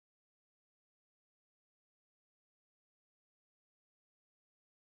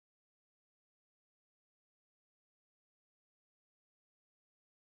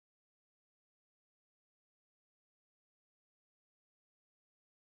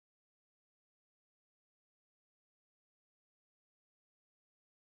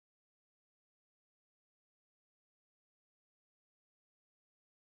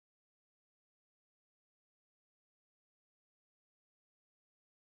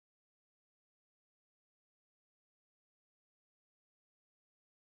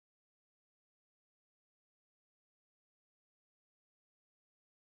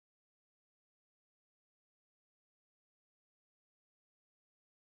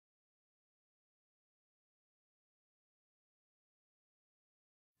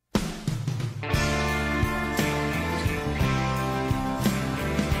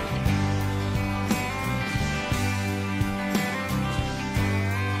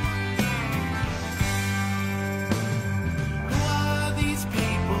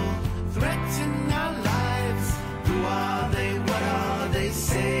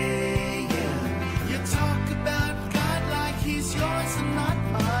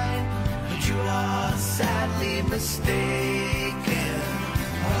sadly mistaken.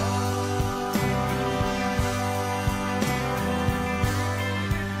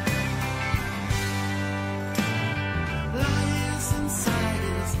 Liars and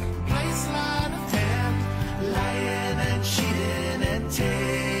siders, place line of hand, lying and cheating and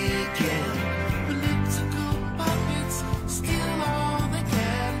taking. Political puppets steal all they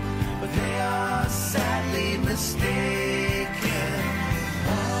can, but they are sadly mistaken.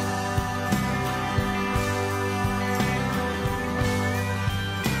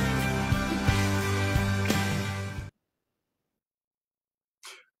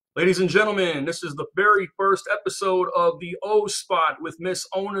 Ladies and gentlemen, this is the very first episode of the O Spot with Miss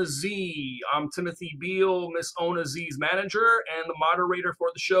Ona Zee. I'm Timothy Beal, Miss Ona Zee's manager and the moderator for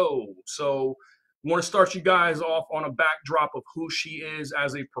the show. So I want to start you guys off on a backdrop of who she is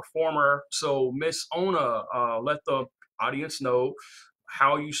as a performer. So Miss Ona, let the audience know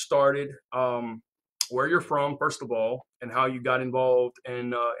how you started, where you're from, first of all, and how you got involved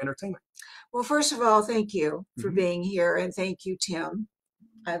in entertainment. Well, first of all, thank you for being here, and thank you, Tim.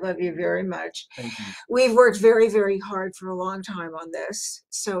 I love you very much. Thank you. We've worked very, very hard for a long time on this,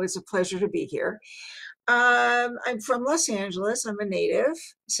 so it's a pleasure to be here. I'm from Los Angeles. I'm a native,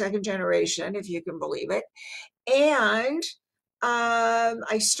 second generation, if you can believe it. And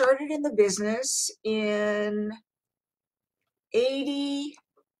I started in the business in 88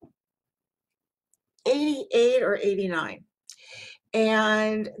 or 89.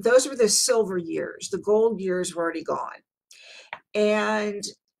 And those were the silver years. The gold years were already gone. And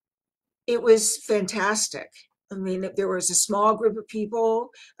it was fantastic. I mean, there was a small group of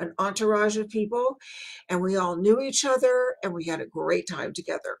people, an entourage of people, and we all knew each other, and we had a great time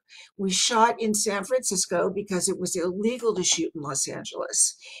together. We shot in San Francisco because it was illegal to shoot in Los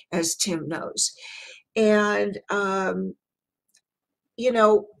Angeles, as Tim knows. And, you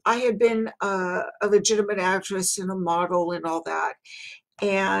know, I had been a legitimate actress and a model and all that,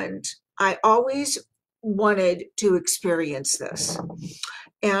 and I always wanted to experience this.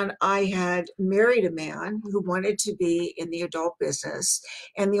 And I had married a man who wanted to be in the adult business.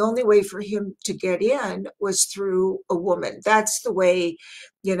 And the only way for him to get in was through a woman. That's the way,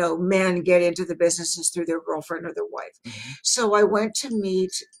 you know, men get into the business, is through their girlfriend or their wife. So I went to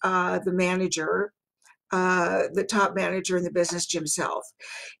meet the manager, the top manager in the business, Jim Self.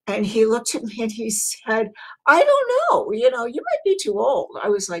 And he looked at me and he said, I don't know, you know, you might be too old. I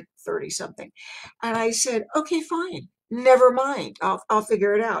was like 30 something. And I said, okay, fine. Never mind. I'll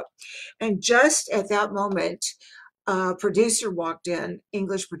figure it out. And just at that moment, a producer walked in,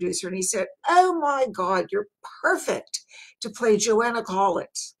 English producer, and he said, oh my God, you're perfect to play Joanna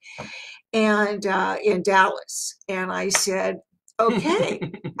Collins and in Dallas. And I said, okay.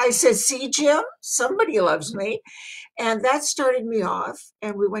 I said, see, Jim, somebody loves me. And that started me off.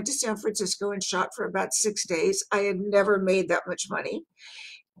 And we went to San Francisco and shot for about 6 days. I had never made that much money.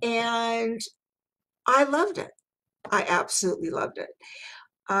 And I loved it. I absolutely loved it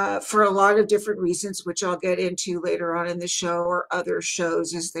for a lot of different reasons, which I'll get into later on in the show or other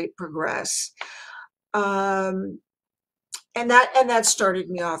shows as they progress. And that started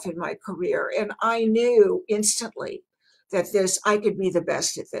me off in my career. And I knew instantly that I could be the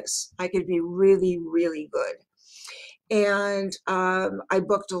best at this. I could be really, really good. And I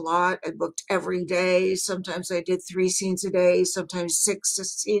booked a lot. I booked every day. Sometimes I did 3 scenes a day, sometimes 6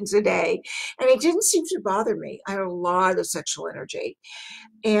 scenes a day. And it didn't seem to bother me. I had a lot of sexual energy.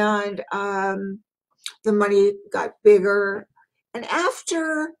 And the money got bigger. And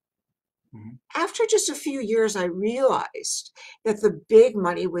after just a few years, I realized that the big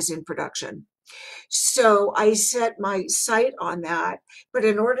money was in production. So I set my sight on that. But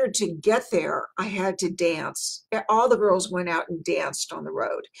in order to get there, I had to dance. All the girls went out and danced on the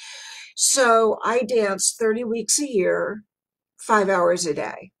road. So I danced 30 weeks a year, 5 hours a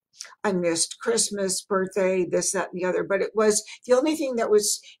day. I missed Christmas, birthday, this, that, and the other. But it was the only thing that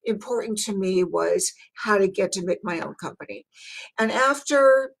was important to me was how to get to make my own company. And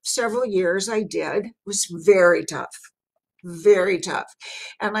after several years, I did. It was very tough. Very tough.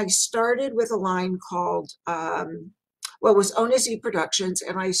 And I started with a line called, it was Ona Zee Productions,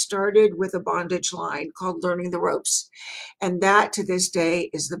 and I started with a bondage line called Learning the Ropes. And that, to this day,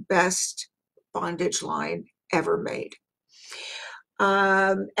 is the best bondage line ever made.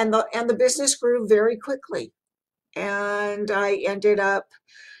 And the business grew very quickly. And I ended up,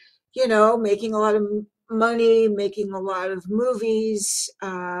 you know, making a lot of money, making a lot of movies,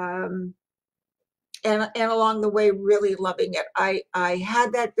 and along the way, really loving it. I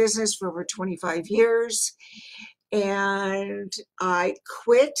had that business for over 25 years, and I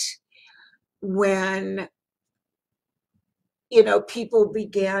quit when people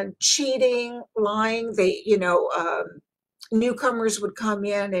began cheating, lying. Newcomers would come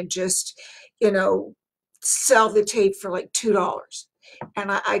in and just, you know, sell the tape for like $2.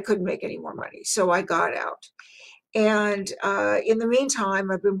 And I couldn't make any more money. So I got out. And in the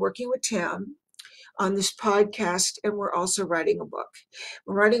meantime, I've been working with Tim on this podcast, and we're also writing a book.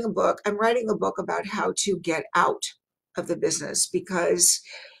 I'm writing a book about how to get out of the business, because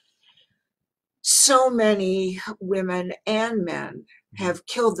so many women and men have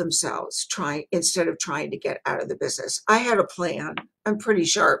killed themselves instead of trying to get out of the business. I had a plan. I'm pretty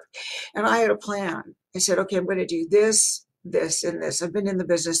sharp. And I had a plan. I said, okay, I'm going to do this, this, and this. I've been in the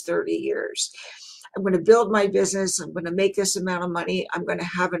business 30 years. I'm going to build my business. I'm going to make this amount of money. I'm going to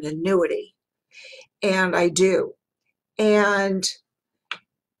have an annuity. And I do. And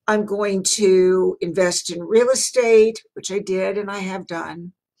I'm going to invest in real estate, which I did and I have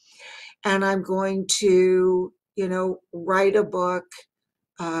done. And I'm going to, write a book,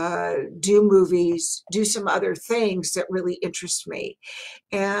 do movies, do some other things that really interest me.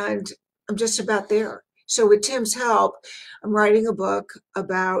 And I'm just about there. So with Tim's help, I'm writing a book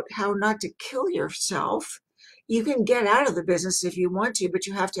about how not to kill yourself. You can get out of the business if you want to, but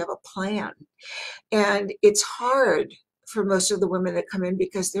you have to have a plan. And it's hard for most of the women that come in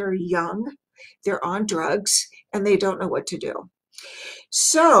because they're young, they're on drugs, and they don't know what to do.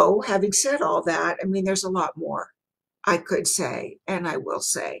 So having said all that, I mean, there's a lot more I could say, and I will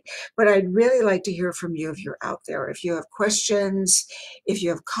say, but I'd really like to hear from you if you're out there. If you have questions, if you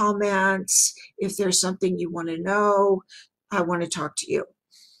have comments, if there's something you want to know, I want to talk to you.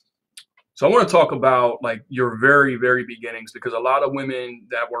 So I want to talk about like your very, very beginnings, because a lot of women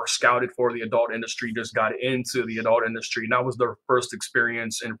that were scouted for the adult industry just got into the adult industry. And that was their first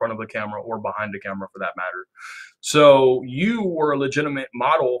experience in front of the camera, or behind the camera for that matter. So you were a legitimate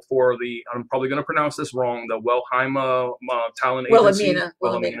model for I'm probably going to pronounce this wrong, the Wilhelmina talent agency.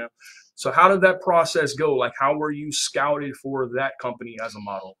 Wilhelmina. So how did that process go? Like, how were you scouted for that company as a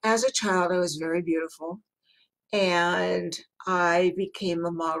model? As a child, I was very beautiful. And I became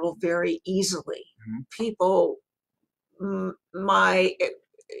a model very easily. People,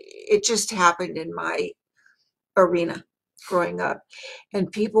 it just happened in my arena growing up, and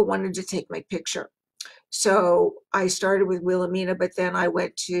people wanted to take my picture. So I started with Wilhelmina, but then I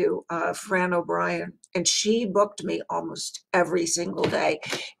went to Fran O'Brien, and she booked me almost every single day.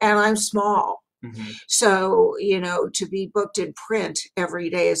 And I'm small. So, to be booked in print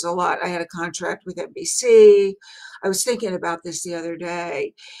every day is a lot. I had a contract with NBC. I was thinking about this the other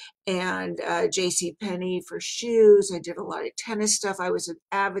day. And JCPenney for shoes. I did a lot of tennis stuff. I was an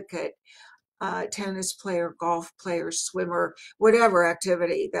advocate, tennis player, golf player, swimmer, whatever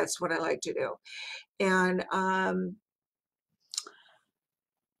activity. That's what I like to do. And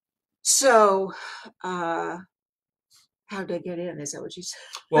so how did I get in? Is that what you said?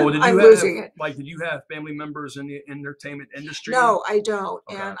 Well, did you have family members in the entertainment industry? No, I don't.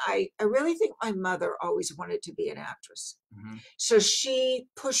 Okay. And I really think my mother always wanted to be an actress. So she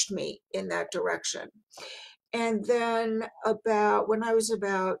pushed me in that direction. And then when I was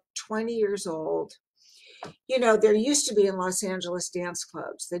about 20 years old, there used to be in Los Angeles dance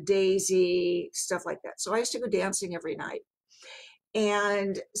clubs, the Daisy, stuff like that. So I used to go dancing every night.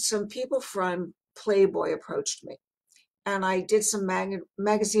 And some people from Playboy approached me. And I did some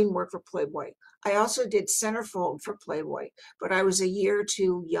magazine work for Playboy. I also did centerfold for Playboy, but I was a year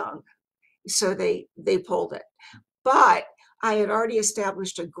too young. So they pulled it. But I had already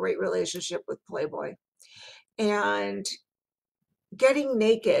established a great relationship with Playboy. And getting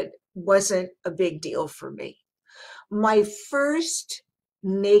naked wasn't a big deal for me. My first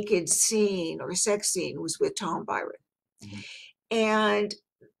naked scene or sex scene was with Tom Byron. And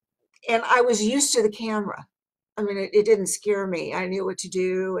I was used to the camera. I mean, it didn't scare me. I knew what to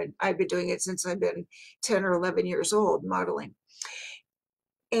do, and I've been doing it since I've been 10 or 11 years old, modeling.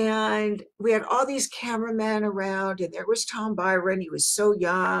 And we had all these cameramen around, and there was Tom Byron. He was so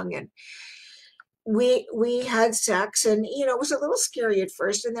young, and we had sex, and it was a little scary at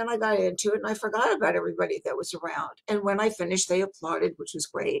first, and then I got into it, and I forgot about everybody that was around. And when I finished, they applauded, which was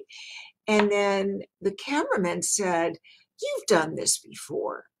great. And then the cameraman said, "You've done this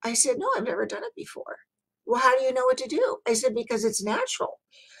before." I said, "No, I've never done it before." "Well, how do you know what to do?" I said, "Because it's natural.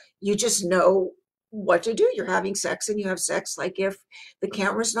 You just know what to do. You're having sex, and you have sex like if the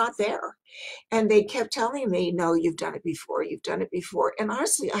camera's not there." And they kept telling me, "No, you've done it before. You've done it before." And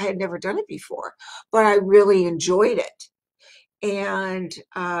honestly, I had never done it before, but I really enjoyed it. And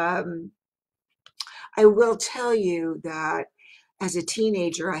I will tell you that as a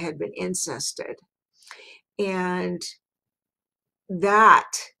teenager, I had been incested. And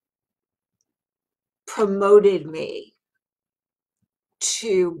that promoted me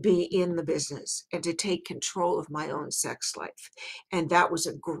to be in the business and to take control of my own sex life. And that was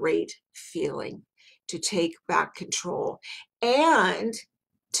a great feeling, to take back control and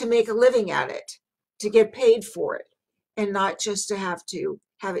to make a living at it, to get paid for it, and not just to have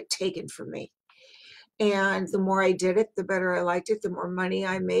it taken from me. And the more I did it, the better I liked it. The more money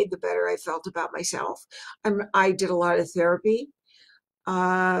I made, the better I felt about myself. I did a lot of therapy.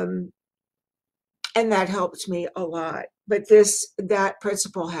 And that helped me a lot. But that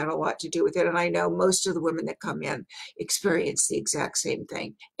principle had a lot to do with it. And I know most of the women that come in experience the exact same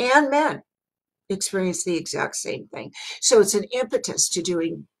thing, and men experience the exact same thing. So it's an impetus to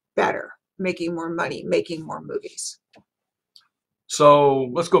doing better, making more money, making more movies. So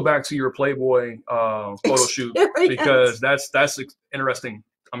let's go back to your Playboy photo shoot, because that's interesting.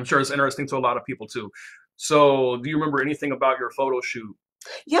 I'm sure it's interesting to a lot of people too. So do you remember anything about your photo shoot?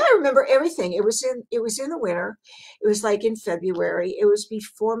 Yeah, I remember everything. It was in the winter. It was like in February. It was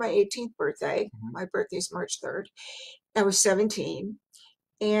before my 18th birthday. My birthday's March 3rd. I was 17,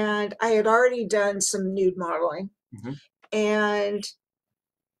 and I had already done some nude modeling. And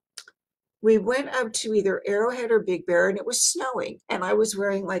we went up to either Arrowhead or Big Bear, and it was snowing, and I was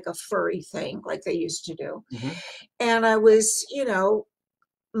wearing like a furry thing like they used to do. And I was,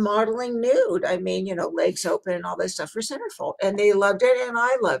 modeling nude. I mean, legs open and all this stuff for Centerfold. And they loved it, and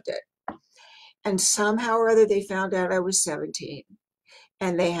I loved it. And somehow or other, they found out I was 17,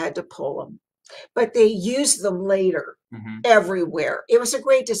 and they had to pull them. But they used them later everywhere. It was a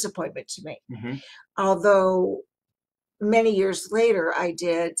great disappointment to me. Although many years later, I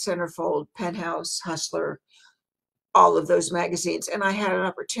did Centerfold, Penthouse, Hustler, all of those magazines. And I had an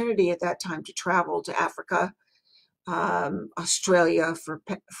opportunity at that time to travel to Africa, Australia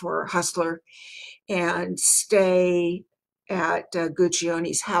for Hustler, and stay at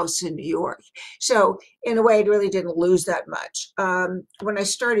Guccioni's house in New York. So in a way, I really didn't lose that much. When I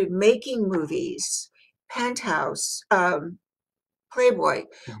started making movies, Penthouse, Playboy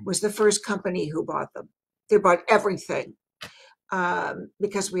was the first company who bought them. They bought everything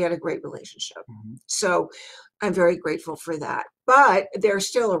because we had a great relationship. So I'm very grateful for that. But they're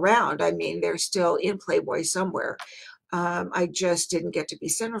still around. I mean, they're still in Playboy somewhere. I just didn't get to be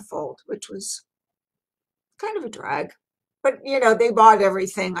Centerfold, which was kind of a drag. But, they bought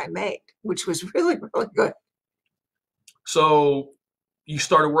everything I made, which was really, really good. So you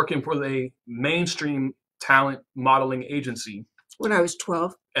started working for the mainstream talent modeling agency when I was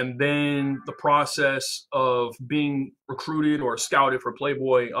 12. And then the process of being recruited or scouted for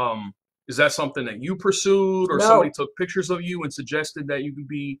Playboy, is that something that you pursued, or somebody took pictures of you and suggested that you could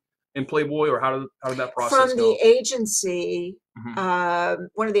be in Playboy, or how did that process go? From the agency,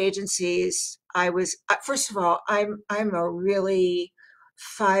 one of the agencies, I was, first of all, I'm a really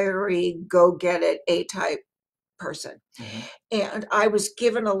fiery, go get it, A-type person. And I was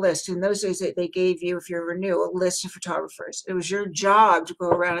given a list. In those days, they gave you, if you ever knew, a list of photographers. It was your job to go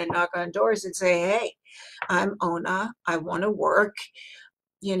around and knock on doors and say, hey, I'm Ona, I want to work,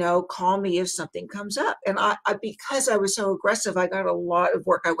 call me if something comes up. And I because I was so aggressive, I got a lot of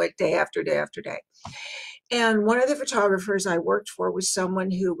work. I went day after day after day. And one of the photographers I worked for was someone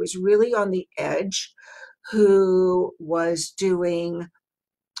who was really on the edge, who was doing,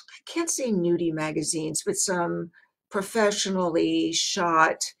 I can't say nudie magazines, but some professionally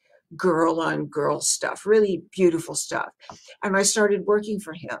shot girl on girl stuff, really beautiful stuff. And I started working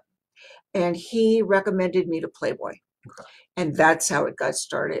for him, and he recommended me to Playboy. And that's how it got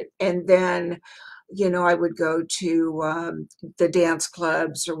started. And then, I would go to the dance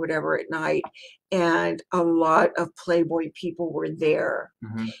clubs or whatever at night, and a lot of Playboy people were there,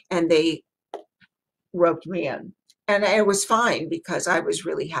 and they roped me in. And it was fine because I was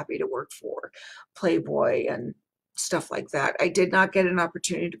really happy to work for Playboy and stuff like that. I did not get an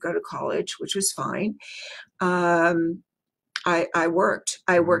opportunity to go to college, which was fine. I worked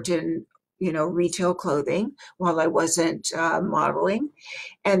in, retail clothing while I wasn't modeling.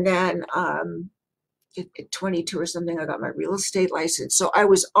 And then at 22 or something, I got my real estate license. So I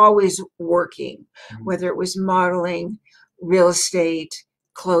was always working, whether it was modeling, real estate,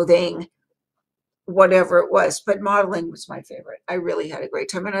 clothing, whatever it was. But modeling was my favorite. I really had a great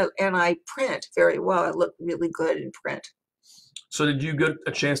time. And I print very well. I look really good in print. So did you get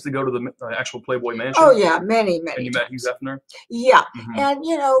a chance to go to the actual Playboy mansion? Oh, yeah, many And you times. met Hugh Hefner? Yeah. And,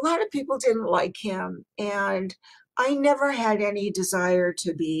 a lot of people didn't like him. And I never had any desire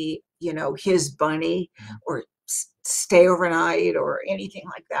to be, his bunny or stay overnight or anything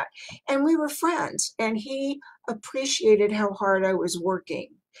like that. And we were friends. And he appreciated how hard I was working,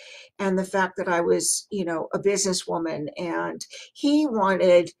 and the fact that I was, a businesswoman. And he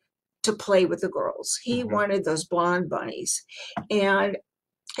wanted to play with the girls. He wanted those blonde bunnies. And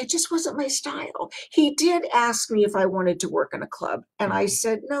it just wasn't my style. He did ask me if I wanted to work in a club. And I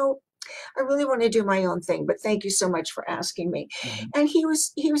said, no, I really want to do my own thing, but thank you so much for asking me. And he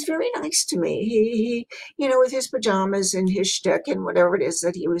was very nice to me. He you know, with his pajamas and his shtick and whatever it is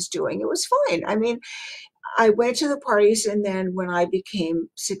that he was doing, it was fine. I mean, I went to the parties, and then when I became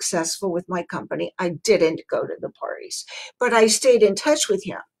successful with my company, I didn't go to the parties, but I stayed in touch with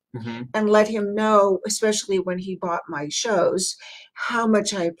him and let him know, especially when he bought my shows, how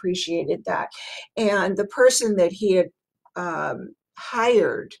much I appreciated that. And the person that he had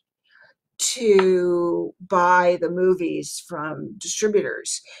hired to buy the movies from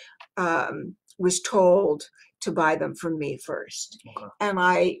distributors was told to buy them from me first. And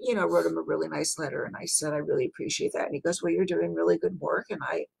I, you know, wrote him a really nice letter, and I said, I really appreciate that. And he goes, well, you're doing really good work, and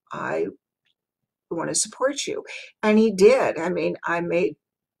I want to support you. And he did. I mean, I made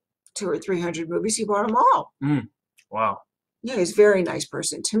 200 or 300 movies. He bought them all. Wow. Yeah, he's a very nice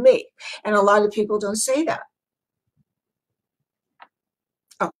person to me. And a lot of people don't say that.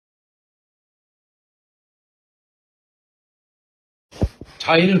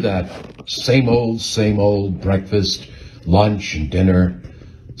 Tired of that same old breakfast, lunch, and dinner,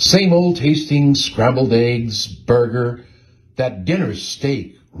 same old tasting scrambled eggs, burger, that dinner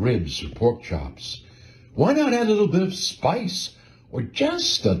steak, ribs, or pork chops? Why not add a little bit of spice or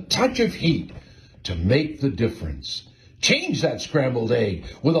just a touch of heat to make the difference? Change that scrambled egg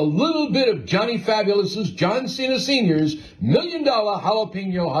with a little bit of Johnny Fabulous's John Cena Sr.'s $1 Million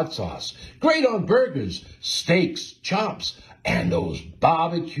Jalapeno Hot Sauce. Great on burgers, steaks, chops, and those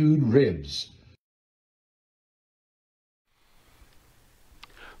barbecued ribs.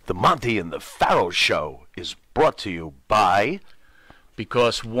 The Monte and the Pharaoh Show is brought to you by...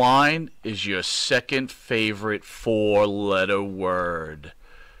 Because wine is your second favorite four-letter word.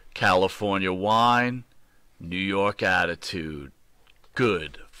 California wine, New York attitude.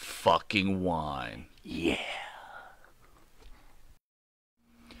 Good fucking wine. Yeah.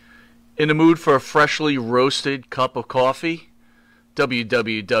 In the mood for a freshly roasted cup of coffee?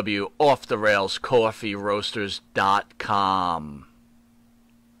 www.offtherailscoffeeroasters.com.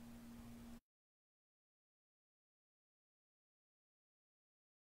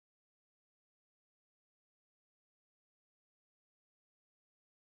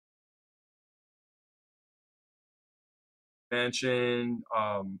 Mansion,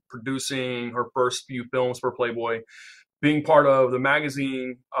 producing her first few films for Playboy, being part of the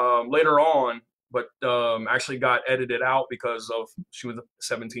magazine later on, but actually got edited out because of she was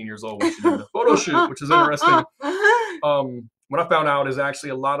 17 years old when she did the photo shoot, which is interesting. What I found out is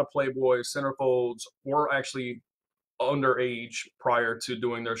actually a lot of Playboy centerfolds were actually underage prior to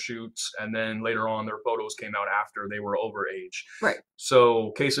doing their shoots, and then later on their photos came out after they were overage. Right.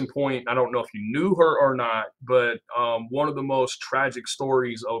 So case in point, I don't know if you knew her or not, but one of the most tragic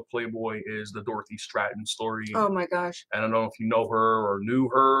stories of Playboy is the Dorothy Stratton story. Oh my gosh. And I don't know if you know her or knew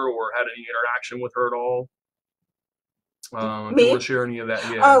her or had any interaction with her at all. If you want to share any of that?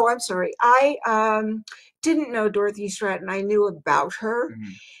 Yeah. Oh, I'm sorry. I didn't know Dorothy Stratton. I knew about her.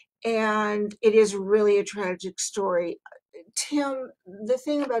 And it is really a tragic story. Tim, the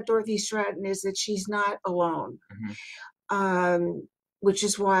thing about Dorothy Stratton is that she's not alone, which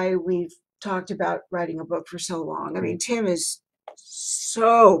is why we've talked about writing a book for so long. I mean, Tim is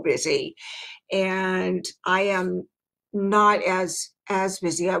so busy, and I am not as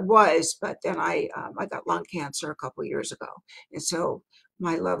busy. I was, but then I got lung cancer a couple years ago, and so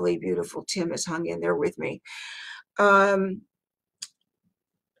my lovely, beautiful Tim has hung in there with me.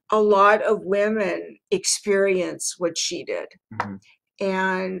 A lot of women experience what she did,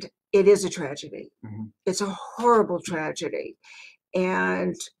 and it is a tragedy. It's a horrible tragedy,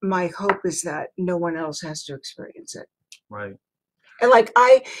 and my hope is that no one else has to experience it. Right. And like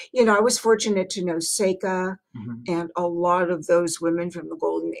I was fortunate to know Seika and a lot of those women from the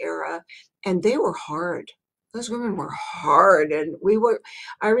golden era, and they were hard. Those women were hard, and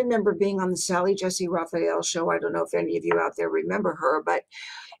I remember being on the Sally Jesse Raphael show. I don't know if any of you out there remember her, but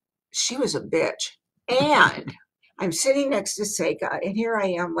she was a bitch. And I'm sitting next to Seika, and here I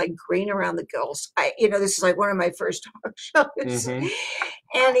am, like green around the gills. This is like one of my first talk shows. And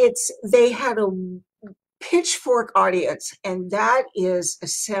they had a pitchfork audience, and that is a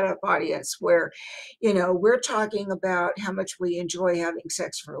setup audience where, we're talking about how much we enjoy having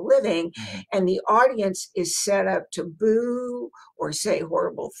sex for a living, and the audience is set up to boo or say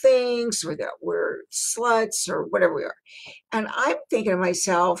horrible things or that we're sluts or whatever we are. And I'm thinking to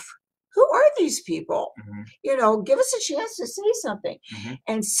myself, who are these people? Give us a chance to say something.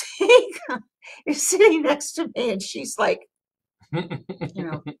 And Seika is sitting next to me, and she's like, You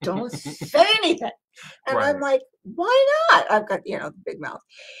know, don't say anything. And I'm Right. like, why not? I've got, you know, the big mouth.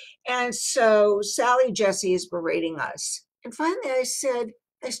 And so Sally Jesse is berating us. And finally I stood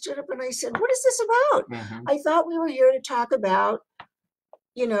up and I said, what is this about? Mhm. I thought we were here to talk about,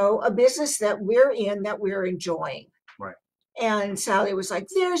 you know, a business that we're in, that we're enjoying. Right. And Sally was like,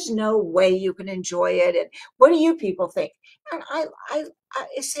 there's no way you can enjoy it. And what do you people think? And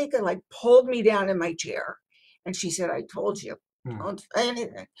Iseka like pulled me down in my chair. And she said, I told you, Mm. don't say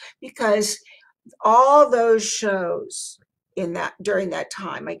anything. Because all those shows in that during that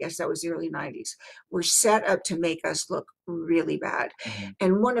time, I guess that was the early 90s, were set up to make us look really bad. Mhm.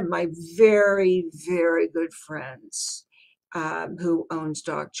 And one of my very, very good friends, who owns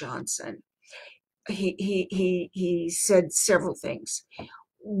Doc Johnson, he said several things.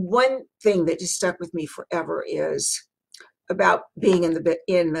 One thing that just stuck with me forever is about being in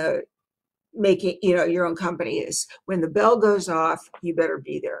the making, you know, your own company, is when the bell goes off, you better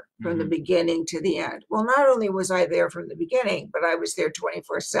be there from the Mhm. beginning to the end. Well, not only was I there from the beginning, but I was there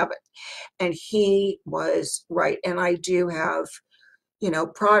 24/7. And he was right. And I do have, you know,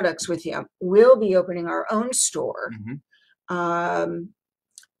 products with him. We'll be opening our own store, Mhm.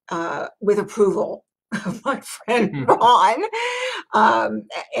 with approval of my friend Mhm. Ron,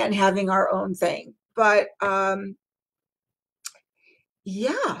 and having our own thing. But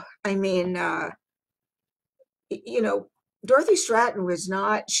yeah, I mean, you know, Dorothy Stratton was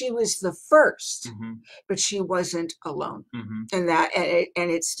not, she was the first, Mhm. but she wasn't alone. Mhm.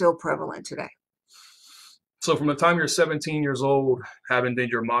 And it's still prevalent today. So from the time you're 17 years old, having did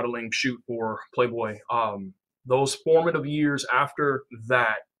your modeling shoot for Playboy, those formative years after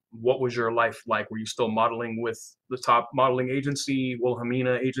that, what was your life like? Were you still modeling with the top modeling agency,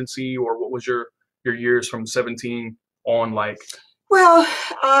 Wilhelmina agency, or what was your years from 17 on like? Well,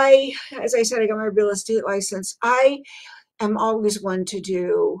 as I said, I got my real estate license. I am always one to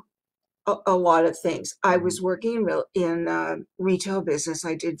do a lot of things. I Mhm. was working in retail business.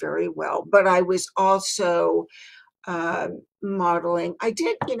 I did very well, but I was also modeling. I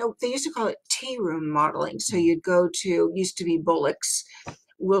did, you know, they used to call it tea room modeling. So you'd go to, used to be Bullock's,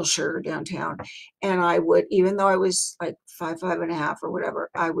 Wilshire downtown. And I would, even though I was like 5'5.5" or whatever,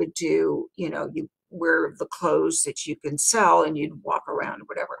 I would do, you know, you wear the clothes that you can sell and you'd walk around,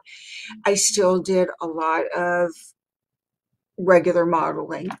 whatever. I still did a lot of regular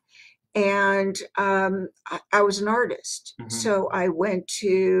modeling. And I was an artist. Mhm. So I went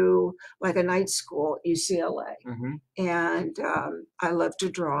to like a night school at UCLA. Mhm. And I love to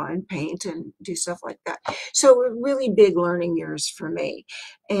draw and paint and do stuff like that. So really big learning years for me.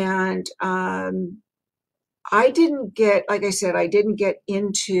 And I didn't get, like I said, I didn't get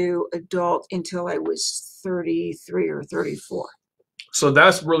into adult until I was 33 or 34. So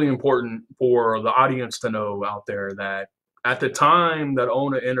that's really important for the audience to know out there that at the time that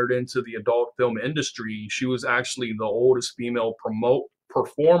Ona entered into the adult film industry, she was actually the oldest female promote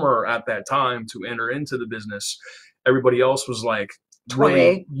performer at that time to enter into the business. Everybody else was like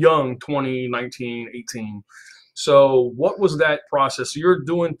really 20. young, 20, 19, 18. So what was that process? So you're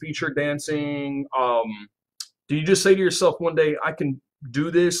doing feature dancing. Do you just say to yourself one day, I can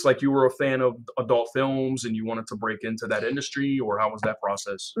do this? Like you were a fan of adult films and you wanted to break into that industry, or how was that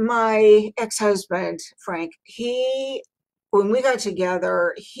process? My ex-husband, Frank, when we got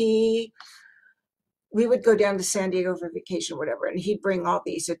together, we would go down to San Diego for vacation, whatever, and he'd bring all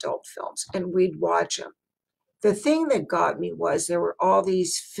these adult films and we'd watch them. The thing that got me was there were all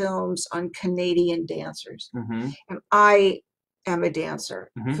these films on Canadian dancers. Mm-hmm. And I am a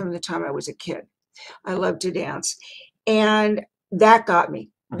dancer Mm-hmm. from the time I was a kid. I love to dance. And that got me.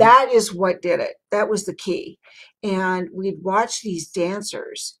 Mhm. That is what did it. That was the key. And we'd watch these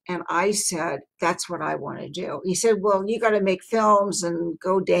dancers, and I said, that's what I want to do. He said, well, you got to make films and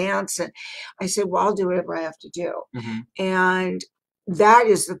go dance. And I said, well, I'll do whatever I have to do. Mm-hmm. And that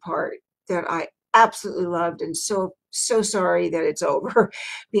is the part that I absolutely loved, and so sorry that it's over,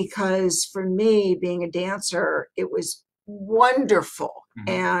 because for me, being a dancer, it was wonderful. Mhm.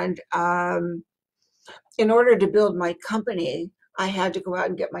 And in order to build my company, I had to go out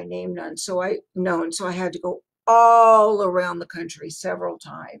and get my name known. So I had to go all around the country several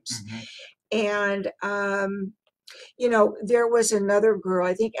times. Mhm. And you know, there was another girl,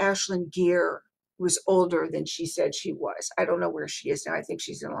 I think Ashlyn Gear was older than she said she was. I don't know where she is now. I think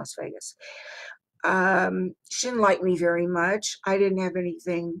she's in Las Vegas. She didn't like me very much. I didn't have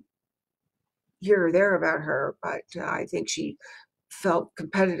anything here or there about her, but I think she felt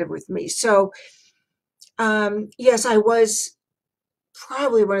competitive with me. So yes, I was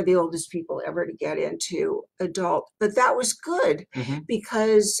probably one of the oldest people ever to get into adult, but that was good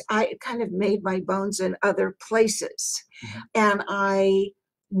because I kind of made my bones in other places and I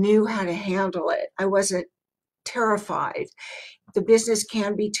knew how to handle it. I wasn't terrified. The business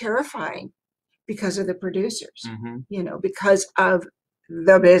can be terrifying because of the producers, you know, because of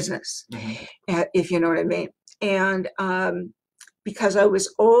the business, if you know what I mean. And because I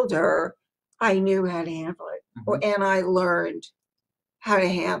was older, I knew how to handle it, and I learned how to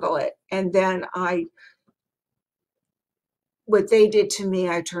handle it. And then what they did to me,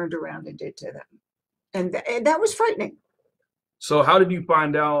 I turned around and did to them. And that was frightening. So how did you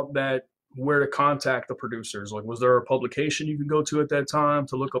find out that where to contact the producers? Like, was there a publication you could go to at that time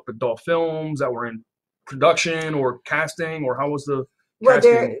to look up adult films that were in production or casting, or how was the Well,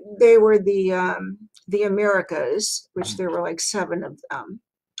 casting? they were the Americas, which there were like 7 of them.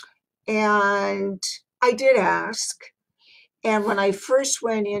 And I did ask. And when I first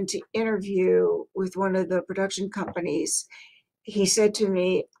went in to interview with one of the production companies, he said to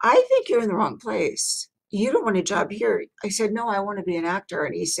me, I think you're in the wrong place. You don't want a job here. I said, no, I want to be an actor.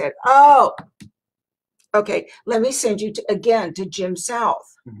 And he said, oh, okay, let me send you again to Jim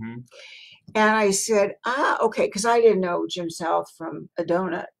South. And I said, okay, because I didn't know Jim South from a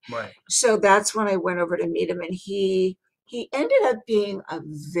donut. Right. So that's when I went over to meet him, and he ended up being a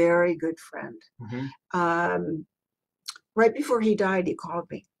very good friend. Right before he died, he called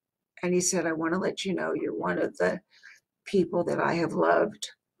me and he said, I want to let you know you're one of the people that I have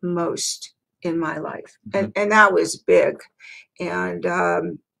loved most in my life. And that was big. And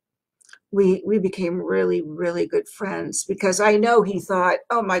we became really, really good friends because I know he thought,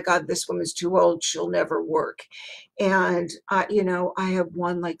 oh my God, this woman's too old. She'll never work. And, you know, I have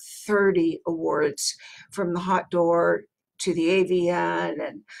won like 30 awards from the Hot Door to the AVN.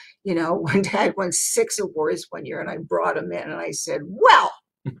 And, you know, one day I won 6 awards one year and I brought him in and I said, well,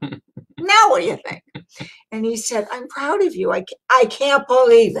 now what do you think? And he said, I'm proud of you. I can't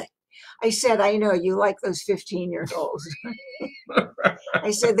believe it. I said, I know you like those 15-year-olds.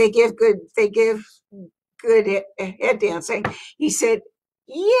 I said, they give good head dancing. He said,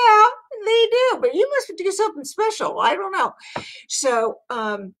 yeah, they do, but you must do something special. I don't know. So,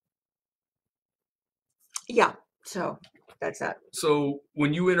 yeah, so that's that. So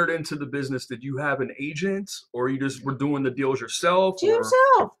when you entered into the business, did you have an agent or you just were doing the deals yourself? Jim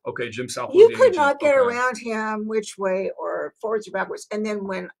South. Okay, Jim South was You the could agent. not get Okay. around him which way or forwards or backwards. And then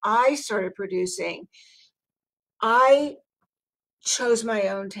when I started producing, I chose my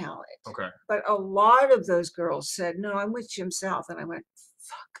own talent. Okay. But a lot of those girls said, no, I'm with Jim South. And I went,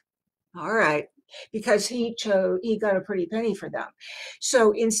 fuck. All right. Because he got a pretty penny for them.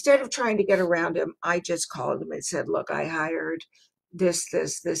 So instead of trying to get around him, I just called him and said, look, I hired this,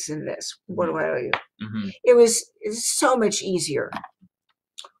 and this. What do I owe you? It's so much easier.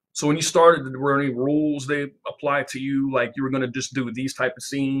 So when you started, were there any rules they applied to you? Like you were going to just do these type of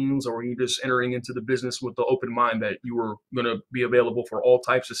scenes, or were you just entering into the business with the open mind that you were going to be available for all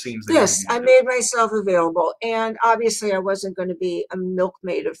types of scenes? Yes, I made myself available. And obviously I wasn't going to be a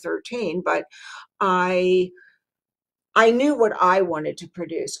milkmaid of 13, but I knew what I wanted to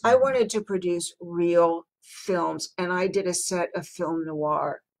produce. I wanted to produce real films, and I did a set of film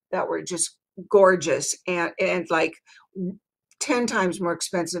noir that were just gorgeous and like 10 times more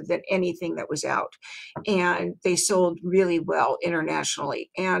expensive than anything that was out. And they sold really well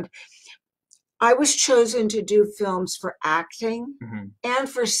internationally. And I was chosen to do films for acting and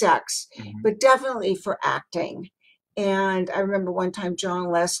for sex, but definitely for acting. And I remember one time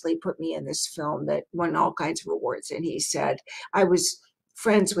John Leslie put me in this film that won all kinds of awards. And he said, I was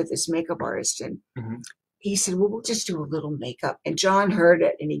friends with this makeup artist. And he said, well, we'll just do a little makeup. And John heard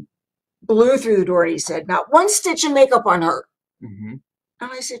it and he blew through the door and he said, not one stitch of makeup on her. And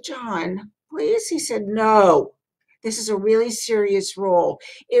I said, John, please? He said, no, this is a really serious role.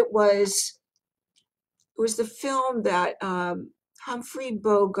 It was the film that Humphrey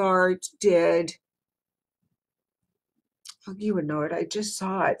Bogart did. Oh, you would know it. I just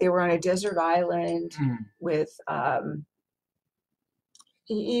saw it. They were on a desert island with,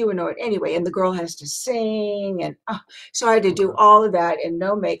 you would know it anyway. And the girl has to sing. And so I had to do all of that and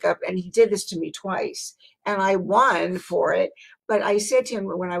no makeup. And he did this to me twice. And I won for it. But I said to him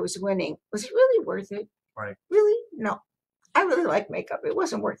when I was winning, was it really worth it? Right. Really? No. I really like makeup. It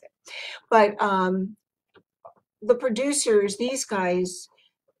wasn't worth it. But the producers, these guys,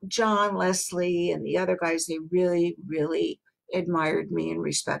 John Leslie and the other guys, they really, really admired me and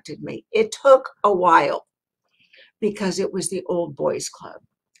respected me. It took a while because it was the old boys club.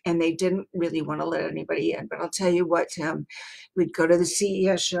 and they didn't really want to let anybody in. But I'll tell you what, Tim, we'd go to the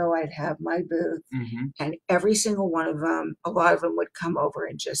CES show, I'd have my booth, and every single one of them, a lot of them would come over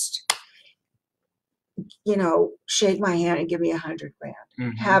and just, you know, shake my hand and give me $100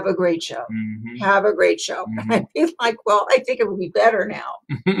 grand. Have a great show. Have a great show. And I'd be like, well, I think it would be better now.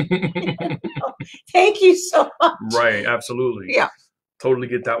 Thank you so much. Right, absolutely. Yeah. Totally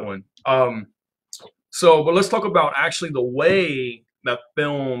get that one. But let's talk about actually the way that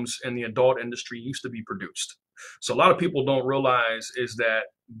films in the adult industry used to be produced. So a lot of people don't realize is that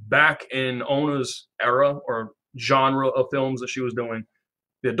back in Ona's era or genre of films that she was doing,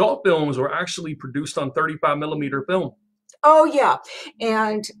 the adult films were actually produced on 35 millimeter film. Oh, yeah.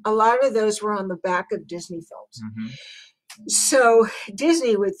 And a lot of those were on the back of Disney films. So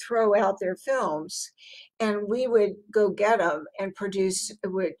Disney would throw out their films and we would go get them and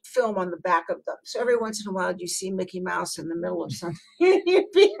would film on the back of them. So every once in a while you see Mickey Mouse in the middle of something.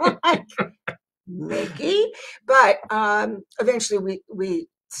 You'd be like, Mickey? But eventually we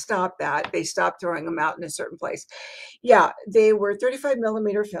stopped that. They stopped throwing them out in a certain place. Yeah, they were 35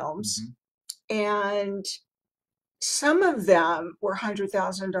 millimeter films. And some of them were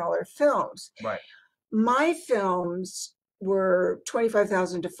 $100,000 films. Right. My films were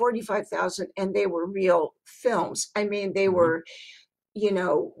 25,000 to 45,000, and they were real films. I mean, they were, you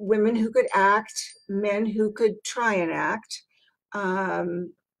know, women who could act, men who could try and act,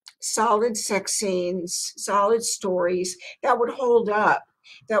 solid sex scenes, solid stories that would hold up,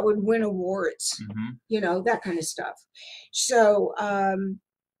 that would win awards, you know, that kind of stuff. So,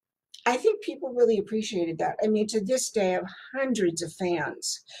 I think people really appreciated that. I mean, to this day, I have hundreds of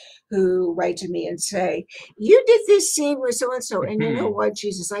fans who write to me and say, you did this scene with so-and-so. And you know what,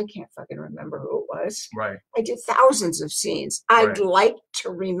 Jesus, I can't fucking remember who it was. Right. I did thousands of scenes. I'd like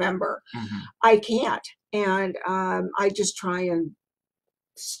to remember. I can't. And I just try and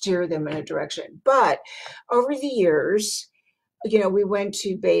steer them in a direction. But over the years, you know, we went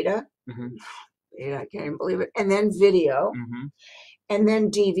to beta. I can't even believe it. And then video. And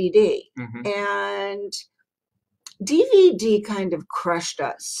then DVD. And DVD kind of crushed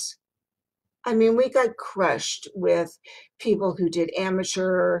us. I mean, we got crushed with people who did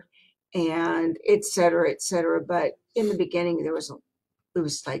amateur and et cetera, et cetera. But in the beginning, it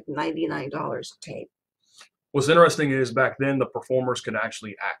was like $99 a tape. What's interesting is back then the performers could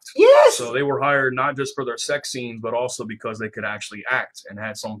actually act. Yes. So they were hired not just for their sex scenes, but also because they could actually act and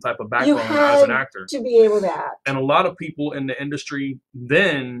had some type of background as an actor. To be able to act. And a lot of people in the industry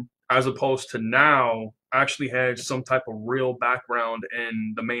then, as opposed to now, actually had some type of real background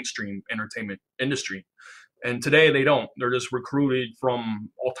in the mainstream entertainment industry. And today they don't. They're just recruited from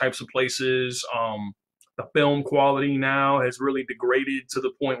all types of places. The film quality now has really degraded to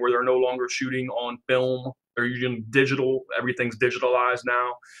the point where they're no longer shooting on film. They're using digital. Everything's digitalized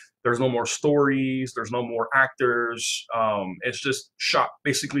now. There's no more stories. There's no more actors. It's just shot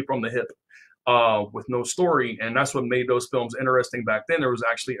basically from the hip with no story. And that's what made those films interesting back then. There was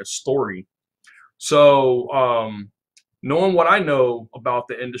actually a story. So knowing what I know about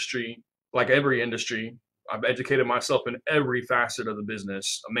the industry, like every industry, I've educated myself in every facet of the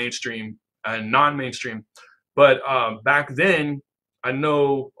business, mainstream and non-mainstream. But back then, I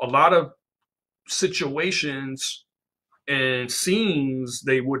know a lot of situations and scenes,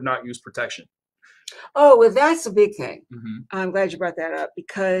 they would not use protection. Oh, well, that's a big thing. I'm glad you brought that up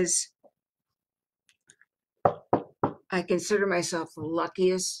because I consider myself the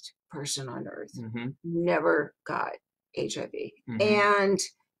luckiest person on earth. Never got HIV. And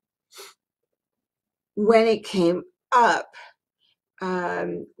when it came up,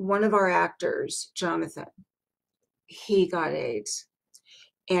 one of our actors, Jonathan, he got AIDS.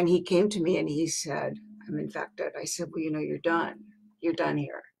 And he came to me and he said, I'm infected. I said, well, you know, you're done. You're done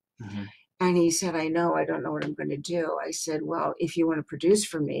here. And he said, I know. I don't know what I'm going to do. I said, well, if you want to produce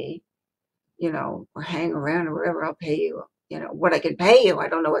for me, you know, or hang around or whatever, I'll pay you, you know, what I can pay you. I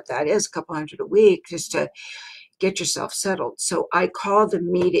don't know what that is, a couple $100 a week just to get yourself settled. So I called a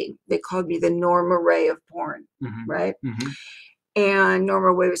meeting. They called me the Norma Ray of porn, right? And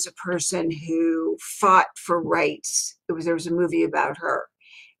Norma Ray was a person who fought for rights. There was a movie about her.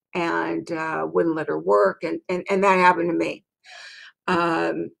 And wouldn't let her work. And that happened to me.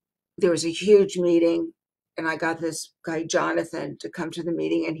 There was a huge meeting, and I got this guy, Jonathan, to come to the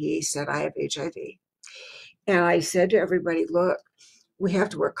meeting, and he said, I have HIV. And I said to everybody, look, we have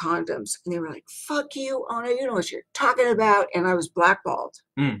to wear condoms. And they were like, fuck you, Ona, you know what you're talking about. And I was blackballed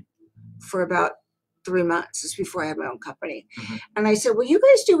for about 3 months. This is before I had my own company. And I said, well, you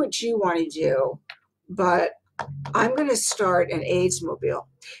guys do what you want to do, but I'm going to start an AIDS mobile.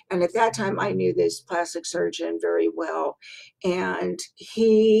 And at that time, I knew this plastic surgeon very well. And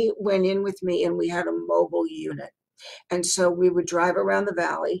he went in with me, and we had a mobile unit. And so we would drive around the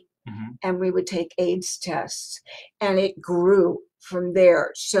valley, and we would take AIDS tests. And it grew from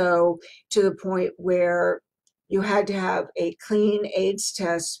there. So to the point where you had to have a clean AIDS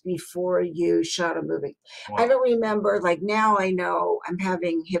test before you shot a movie. I don't remember, like now I know I'm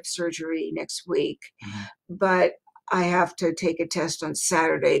having hip surgery next week, but I have to take a test on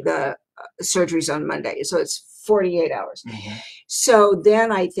Saturday. The surgery's on Monday, so it's 48 hours. So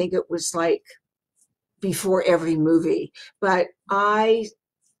then I think it was like before every movie, but I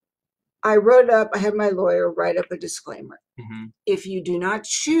wrote up, I had my lawyer write up a disclaimer. If you do not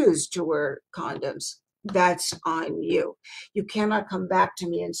choose to wear condoms, that's on you. You cannot come back to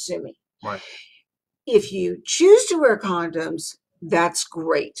me and sue me. Right. If you choose to wear condoms, that's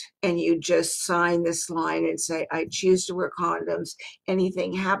great. And you just sign this line and say, I choose to wear condoms.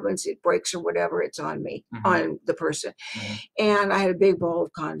 Anything happens, it breaks or whatever, it's on me, on the person. And I had a big bowl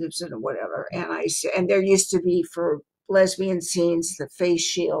of condoms and whatever. And I said, and there used to be for lesbian scenes, the face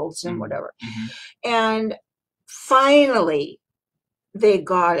shields and whatever. And finally, they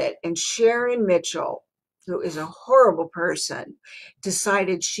got it. And Sharon Mitchell, who is a horrible person,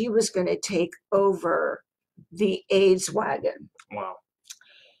 decided she was going to take over the AIDS wagon. Wow.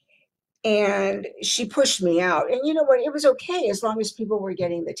 And she pushed me out. And you know what? It was okay as long as people were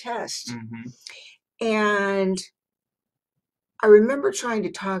getting the test. And I remember trying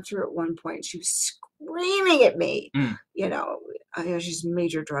to talk to her at one point. She was screaming at me, you know, she's a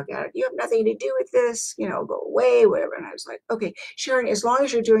major drug addict. You have nothing to do with this, you know, go away, whatever. And I was like, okay, Sharon, as long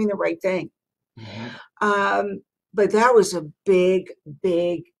as you're doing the right thing. But that was a big,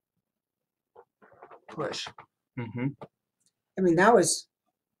 big push. I mean, that was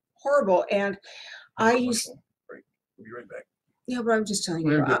horrible. And I used, We'll be right back. yeah, but I'm just telling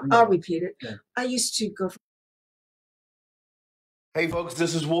you, I'll repeat it. I used to go for Hey folks,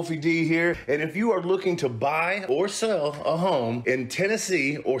 this is Wolfie D here, and if you are looking to buy or sell a home in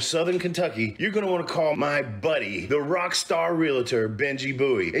Tennessee or Southern Kentucky, you're going to want to call my buddy, the rock star realtor, Benji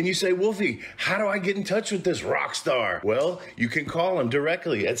Bowie. And you say, Wolfie, how do I get in touch with this rock star? Well, you can call him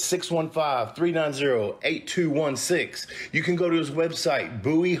directly at 615-390-8216. You can go to his website,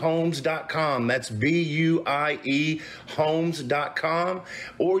 bowiehomes.com. That's B-U-I-E homes.com.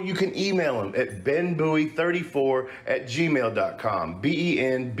 Or you can email him at benbuie34@gmail.com.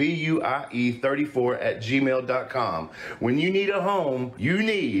 benbuie34@gmail.com. When you need a home, you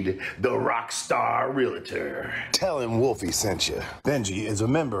need the Rockstar Realtor. Tell him Wolfie sent you. Benji is a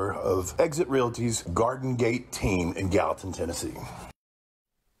member of Exit Realty's Garden Gate team in Gallatin, Tennessee.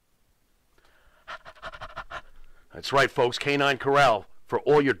 That's right, folks. Canine Corral for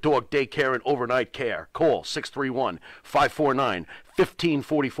all your dog daycare and overnight care. Call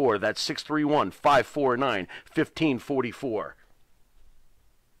 631-549-1544. That's 631-549-1544.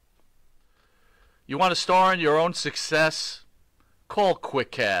 You want to star in your own success? Call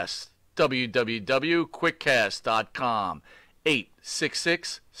QuickCast. www.quickcast.com.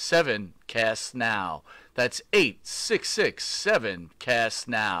 866-7-CAST-NOW. That's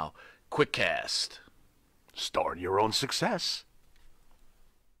 866-7-CAST-NOW. QuickCast. Star in your own success.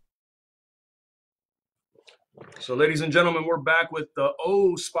 So, ladies and gentlemen, we're back with the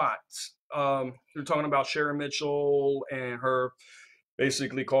O spots. We're talking about Sharon Mitchell and her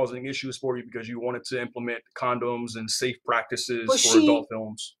basically causing issues for you because you wanted to implement condoms and safe practices for adult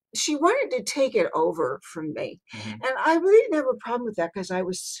films. She wanted to take it over from me. And I really didn't have a problem with that because I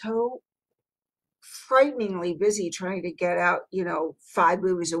was so frighteningly busy trying to get out, you know, 5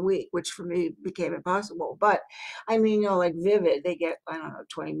 movies a week, which for me became impossible. But I mean, you know, like Vivid, they get, I don't know,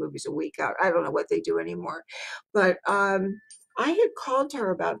 20 movies a week out. I don't know what they do anymore. But I had called her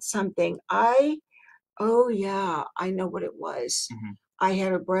about something. Oh yeah, I know what it was. I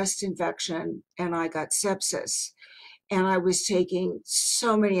had a breast infection and I got sepsis. And I was taking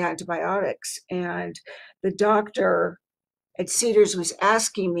so many antibiotics. And the doctor at Cedars was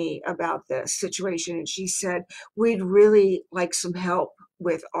asking me about this situation. And she said, we'd really like some help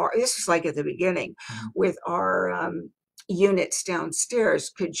with our, this was like at the beginning, with our units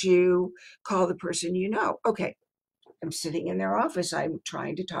downstairs. Could you call the person you know? Okay. I'm sitting in their office. I'm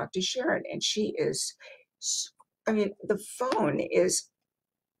trying to talk to Sharon. And she is, I mean, the phone is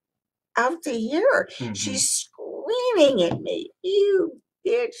out to here. She's screaming at me, you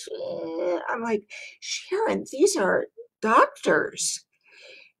bitch. I'm like, Sharon, these are doctors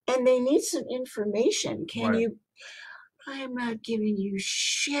and they need some information. Can you? I'm not giving you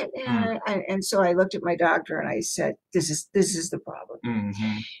shit. Mm. And so I looked at my doctor and I said, this is the problem.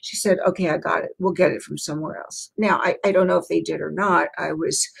 Mm-hmm. She said, okay, I got it. We'll get it from somewhere else. Now, I don't know if they did or not. I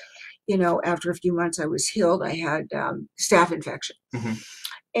was, after a few months, I was healed. I had staph infection. Mm-hmm.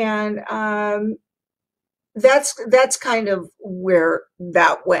 And that's kind of where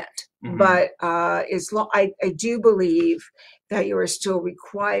that went. Mm-hmm. But I do believe that you are still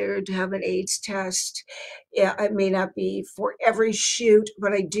required to have an AIDS test. Yeah, it may not be for every shoot,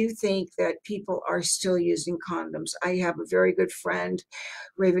 but I do think that people are still using condoms. I have a very good friend,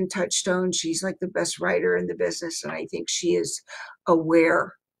 Raven Touchstone. She's like the best writer in the business, and I think she is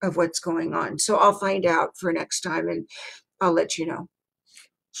aware of what's going on. So I'll find out for next time, and I'll let you know.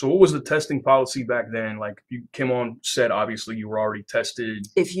 So what was the testing policy back then? Like, you came on set, obviously you were already tested.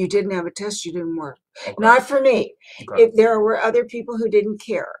 If you didn't have a test, you didn't work. Okay. Not for me. Okay. If there were other people who didn't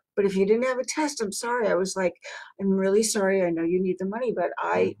care. But if you didn't have a test, I'm sorry. I was like, I'm really sorry. I know you need the money, but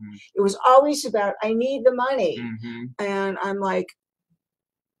it was always about, I need the money. Mm-hmm. And I'm like,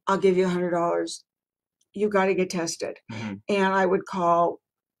 I'll give you $100. You got to get tested. Mm-hmm. And I would call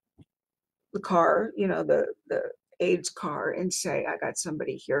the car, the AIDS car, and say, I got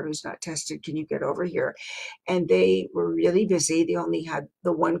somebody here who's not tested. Can you get over here? And they were really busy. They only had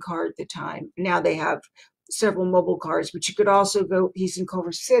the one car at the time. Now they have several mobile cars, but you could also go, he's in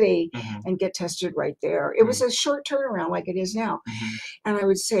Culver City, and get tested right there. It was a short turnaround like it is now. Mm-hmm. And I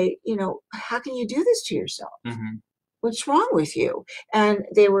would say, how can you do this to yourself? Mm-hmm. What's wrong with you? And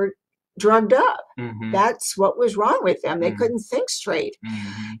they were drugged up. Mm-hmm. That's what was wrong with them. They Mm-hmm. couldn't think straight.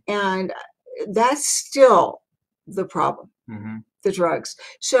 Mm-hmm. And that's still the problem, Mm-hmm. the drugs.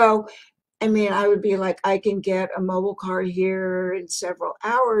 So, I mean, I would be like, I can get a mobile car here in several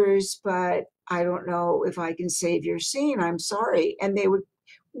hours, but I don't know if I can save your scene. I'm sorry. And they were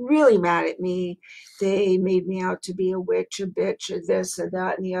really mad at me. They made me out to be a witch, a bitch, a this, a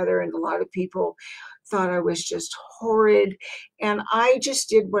that, and the other. And a lot of people thought I was just horrid. And I just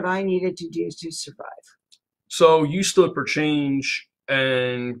did what I needed to do to survive. So you stood for change,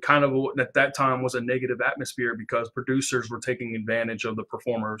 and kind of at that time was a negative atmosphere because producers were taking advantage of the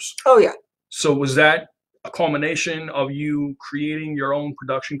performers. Oh, yeah. So was that a culmination of you creating your own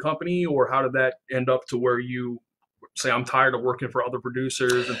production company, or how did that end up to where you say, I'm tired of working for other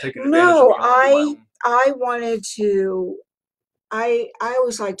producers and taking advantage of No, you? I wanted to, I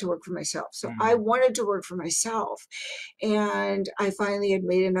always like to work for myself. So I wanted to work for myself. And I finally had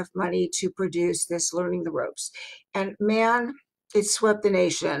made enough money to produce this Learning the Ropes. And man, it swept the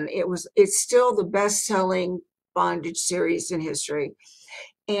nation. It's still the best-selling bondage series in history.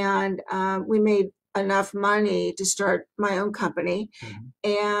 And we made enough money to start my own company.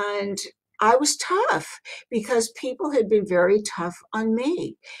 And I was tough because people had been very tough on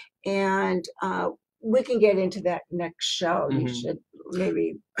me. And we can get into that next show. You should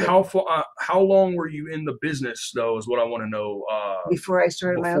maybe. How long were you in the business, though, is what I want to know. Before I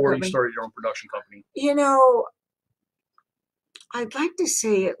started my own company? Before you started your own production company. I'd like to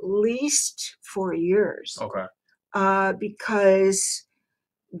say at least 4 years. Okay. Because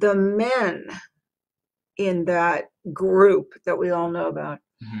the men in that group that we all know about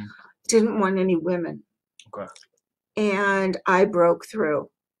didn't want any women. Okay. And I broke through,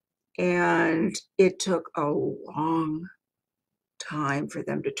 and it took a long time for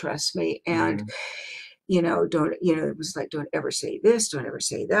them to trust me. And it was like, don't ever say this, don't ever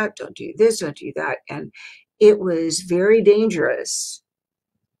say that, don't do this, don't do that. And it was very dangerous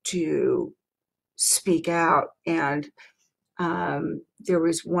to speak out. And there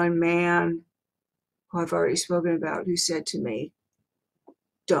was one man who I've already spoken about who said to me,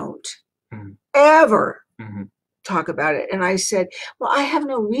 don't ever talk about it. And I said, well, I have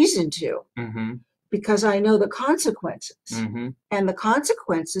no reason to, because I know the consequences, and the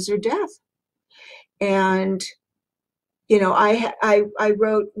consequences are death. And I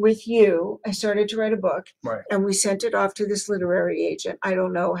wrote with you. I started to write a book, right, and we sent it off to this literary agent. I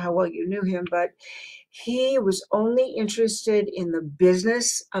don't know how well you knew him, but he was only interested in the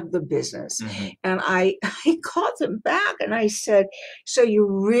business of the business. And I called him back and I said, so you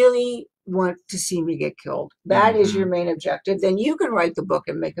really want to see me get killed? That is your main objective? Then you can write the book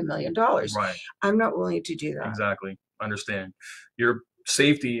and make $1 million. Right. I'm not willing to do that. Exactly. Understand. Your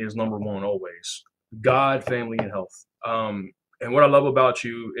safety is number one always. God, family, and health. And what I love about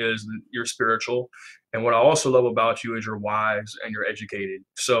you is you're spiritual. And what I also love about you is you're wise and you're educated.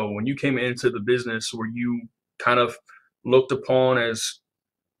 So when you came into the business, were you kind of looked upon as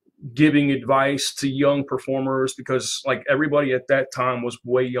giving advice to young performers? Because like everybody at that time was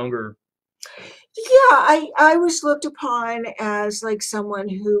way younger. Yeah, I was looked upon as like someone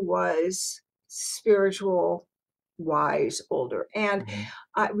who was spiritual wise, older. And Mhm.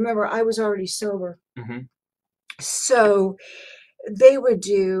 I remember I was already sober. Mhm. So they would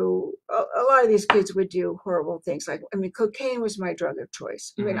do, a lot of these kids would do horrible things. Like, I mean, cocaine was my drug of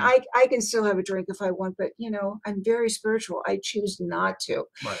choice. I mean, Mhm. I can still have a drink if I want, but, you know, I'm very spiritual. I choose not to.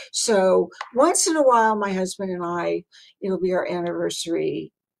 Right. So once in a while, my husband and I, it'll be our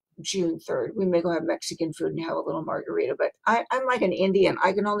anniversary, June 3rd. We may go have Mexican food and have a little margarita, but I'm like an Indian.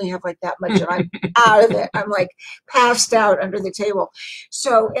 I can only have like that much and I'm out of it. I'm like passed out under the table.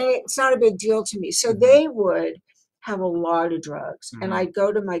 So, and it's not a big deal to me. So they would have a lot of drugs. And Mhm. I'd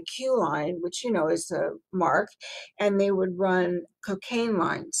go to my Q line, which, you know, is the mark, and they would run cocaine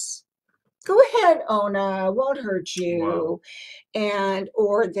lines. Go ahead, Ona, won't hurt you. And,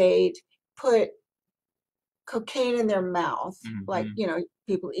 or they'd put cocaine in their mouth, like, Mhm. you know,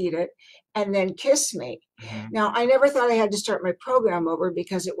 people eat it, and then kiss me. Mhm. Now, I never thought I had to start my program over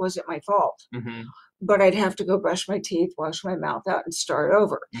because it wasn't my fault, Mhm. but I'd have to go brush my teeth, wash my mouth out, and start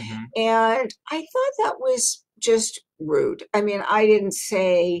over. Mhm. And I thought that was just rude. I mean, I didn't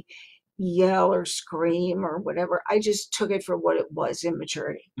say yell or scream or whatever. I just took it for what it was,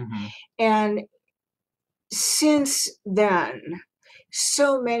 immaturity. Mhm. And since then,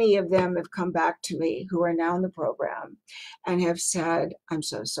 so many of them have come back to me who are now in the program and have said, I'm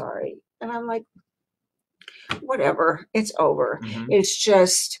so sorry. And I'm like, whatever, it's over. Mhm. It's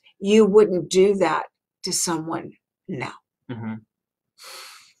just, you wouldn't do that to someone now. Mhm.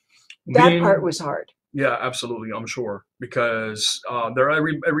 That part was hard. Yeah, absolutely. I'm sure because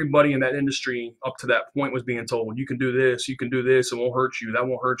everybody in that industry up to that point was being told you can do this, it won't hurt you, that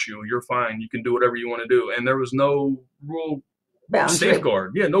won't hurt you, you're fine, you can do whatever you want to do, and there was no rule Boundary.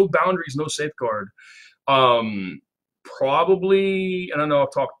 safeguard. Yeah, no boundaries, no safeguard. Probably, and I know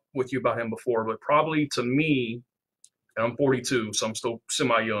I've talked with you about him before, but probably to me, and I'm 42, so I'm still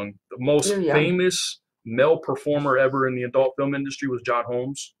semi-young. The most You're young. famous male performer ever in the adult film industry was John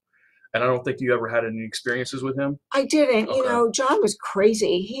Holmes. And I don't think you ever had any experiences with him. I didn't. You Okay. know, John was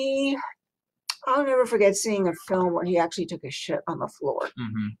crazy. I'll never forget seeing a film where he actually took a shit on the floor.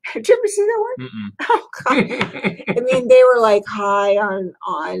 Mm-hmm. Did you ever see that one? Mm-mm. Oh God. I mean, they were like high on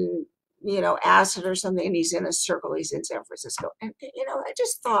you know, acid or something, and he's in a circle, he's in San Francisco. And you know, I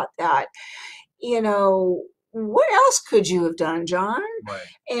just thought that, you know, what else could you have done, John? Right.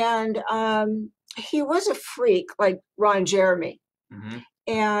 And he was a freak like Ron Jeremy. Mm-hmm.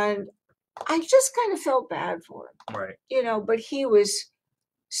 And I just kind of felt bad for him. Right. You know, but he was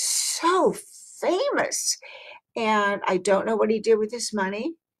so famous. And I don't know what he did with his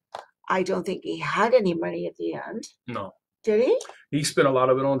money. I don't think he had any money at the end. No. Did he? He spent a lot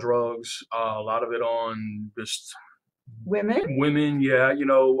of it on drugs, a lot of it on just Women? Yeah, you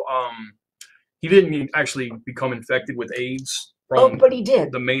know, he didn't actually become infected with AIDS Oh, from but he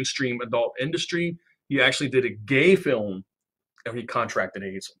did. the mainstream adult industry. He actually did a gay film and he contracted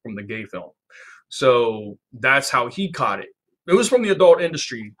AIDS from the gay film. So that's how he caught it. It was from the adult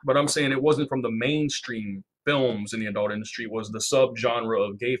industry, but I'm saying it wasn't from the mainstream films in the adult industry. It was the subgenre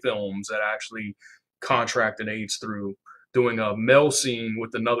of gay films that actually contracted AIDS through doing a male scene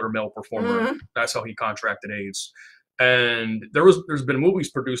with another male performer. Mhm. That's how he contracted AIDS. And there's been movies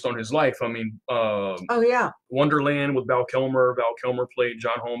produced on his life. I mean, Oh, yeah. Wonderland with Val Kilmer. Val Kilmer played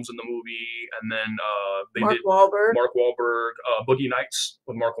John Holmes in the movie, and then they Mark did Wahlberg. Mark Wahlberg, Boogie Nights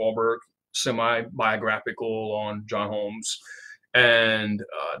with Mark Wahlberg, semi-biographical on John Holmes, and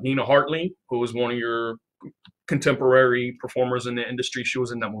Nina Hartley, who was one of your contemporary performers in the industry. She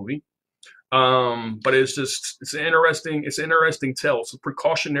was in that movie. But it's an interesting tale. It's a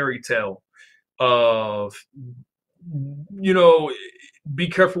precautionary tale of, you know, be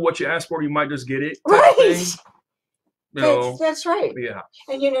careful what you ask for. You might just get it. Type Right. thing. You know, That's right. yeah.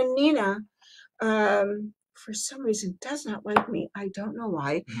 And you know, Nina, for some reason, does not like me. I don't know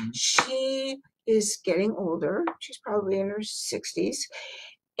why. Mhm. She is getting older. She's probably in her 60s.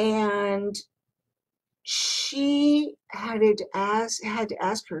 And she had to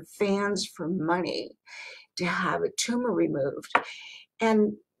ask her fans for money to have a tumor removed.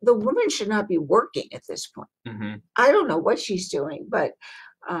 And the woman should not be working at this point. Mm-hmm. I don't know what she's doing, but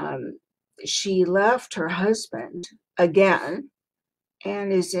she left her husband again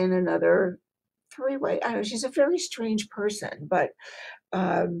and is in another three-way. I don't know, she's a very strange person, but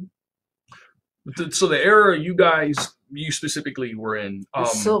So the era you specifically were in, the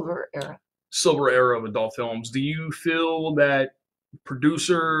silver era of adult films, do you feel that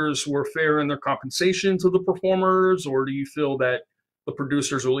producers were fair in their compensation to the performers, or do you feel that the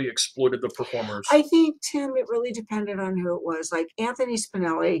producers really exploited the performers? I think, Tim, it really depended on who it was. Like Anthony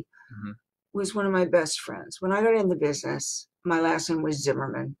Spinelli was one of my best friends. When I got in the business, my last name was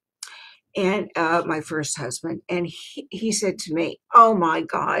Zimmerman. and my first husband, and he said to me, "Oh my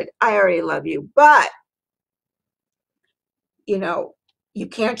God, I already love you, but you know, you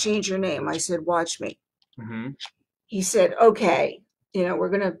can't change your name." I said, "Watch me." He said, "Okay, we're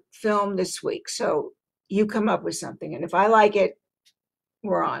going to film this week. So you come up with something. And if I like it,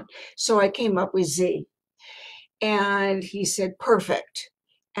 we're on." So I came up with Z. And he said, "Perfect."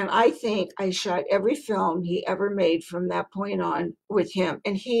 And I think I shot every film he ever made from that point on with him.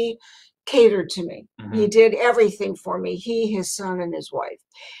 And he catered to me. He did everything for me, he, his son, and his wife.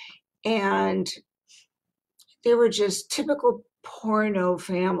 And they were just typical porno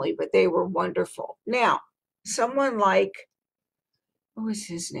family, but they were wonderful. Now, someone like, what was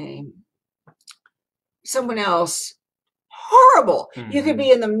his name? Someone else, horrible. You could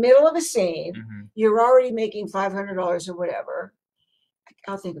be in the middle of a scene. You're already making $500 or whatever.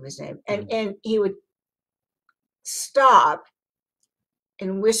 I'll think of his name. And he would stop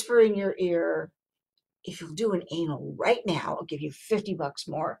and whisper in your ear, "If you'll do an anal right now, I'll give you $50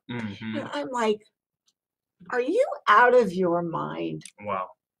 more." And I'm like, are you out of your mind? Wow.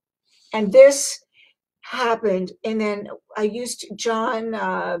 And this happened. And then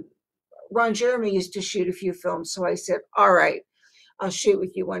Ron Jeremy used to shoot a few films. So I said, "All right, I'll shoot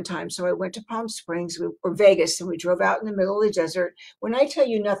with you one time." So I went to Palm Springs or Vegas, and we drove out in the middle of the desert. When I tell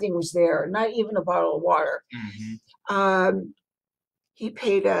you nothing was there, not even a bottle of water, he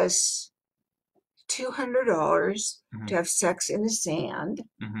paid us $200 to have sex in the sand.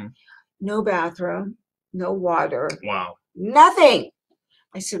 No bathroom, no water. Wow. Nothing.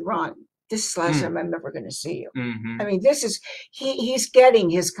 I said, "Ron, this is the last time I'm ever going to see you." I mean, this is, he's getting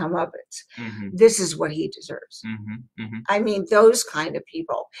his comeuppance. This is what he deserves. I mean, those kind of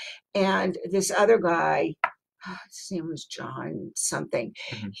people. And this other guy, his name was John something.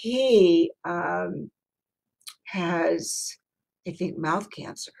 He has, I think, mouth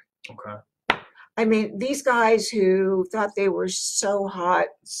cancer. Okay. I mean, these guys who thought they were so hot,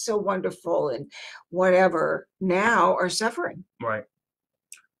 so wonderful, and whatever, now are suffering. Right.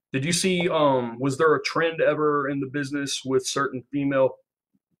 Did you see, was there a trend ever in the business with certain female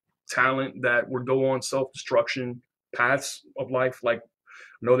talent that would go on self-destruction paths of life? Like,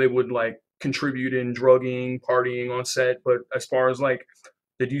 I know they would like contribute in drugging, partying on set, but as far as like,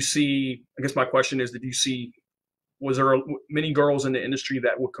 did you see, I guess my question is, was there many girls in the industry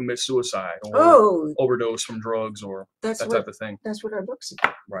that would commit suicide or overdose from drugs or that type of thing? That's what our book's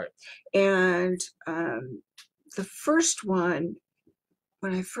about. Right. And the first one,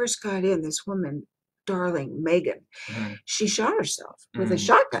 when I first got in, this woman, darling Megan, she shot herself with a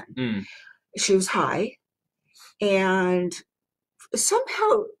shotgun. She was high. And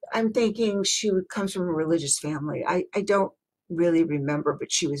somehow I'm thinking she comes from a religious family. I don't really remember,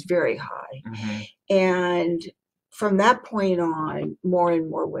 but she was very high. And from that point on, more and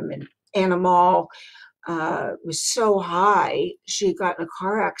more women. Anna Mall was so high, she got in a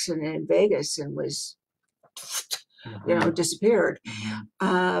car accident in Vegas and was, disappeared.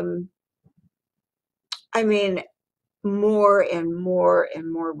 I mean, more and more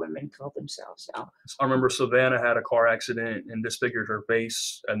and more women kill themselves now. I remember Savannah had a car accident and disfigured her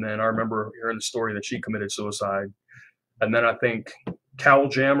face. And then I remember hearing the story that she committed suicide. And then I think Cal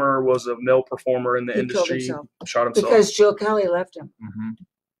Jammer was a male performer in the industry. Shot himself. Because Jill Kelly left him.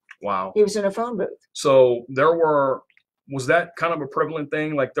 Wow. He was in a phone booth. So was that kind of a prevalent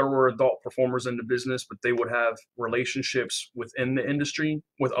thing? Like there were adult performers in the business, but they would have relationships within the industry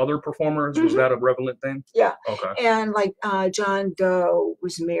with other performers. Was that a prevalent thing? Yeah. Okay. And like John Doe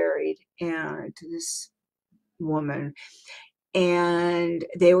was married to this woman, and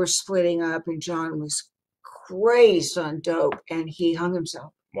they were splitting up, and John was crazed on dope, and he hung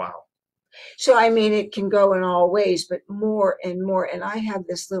himself. Wow. So, I mean, it can go in all ways, but more and more. And I have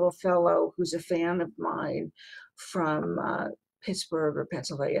this little fellow who's a fan of mine from Pittsburgh or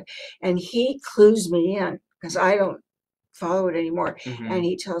Pennsylvania, and he clues me in because I don't follow it anymore. And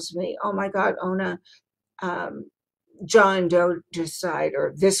he tells me, "Oh my God, Ona, John Doe just died,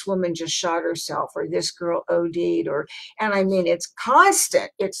 or this woman just shot herself, or this girl OD'd," and I mean, it's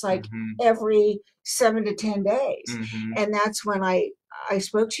constant. It's like every 7 to 10 days. And that's when I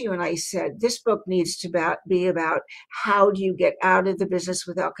spoke to you and I said, this book needs to be about how do you get out of the business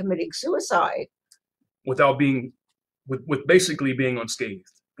without committing suicide? Without being, with basically being unscathed,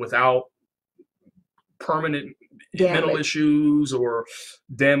 without permanent mental issues or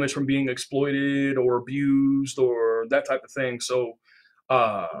damage from being exploited or abused or that type of thing. So,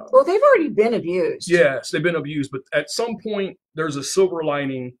 well, they've already been abused. Yes, they've been abused, but at some point there's a silver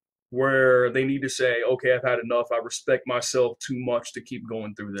lining where they need to say, okay, I've had enough. I respect myself too much to keep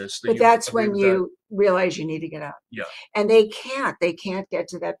going through this. Do But you that's agree when with that? you realize you need to get out. Yeah. And they can't get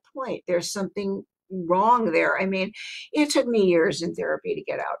to that point. There's something wrong there. I mean, it took me years in therapy to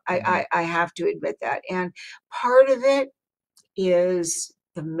get out. I have to admit that. And part of it is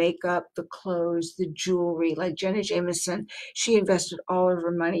the makeup, the clothes, the jewelry. Like Jenna Jameson, she invested all of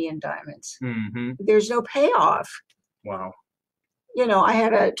her money in diamonds. Mm-hmm. There's no payoff. Wow. You know, I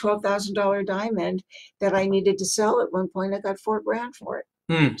had a $12,000 diamond that I needed to sell at one point. I got $4,000 for it.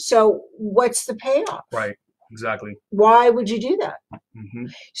 Mm. So what's the payoff? Right. Exactly. Why would you do that? Mm-hmm.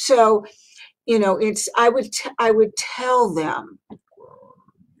 So, you know, it's I would tell them.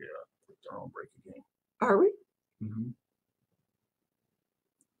 Yeah. Don't break again. Are we? Mm-hmm.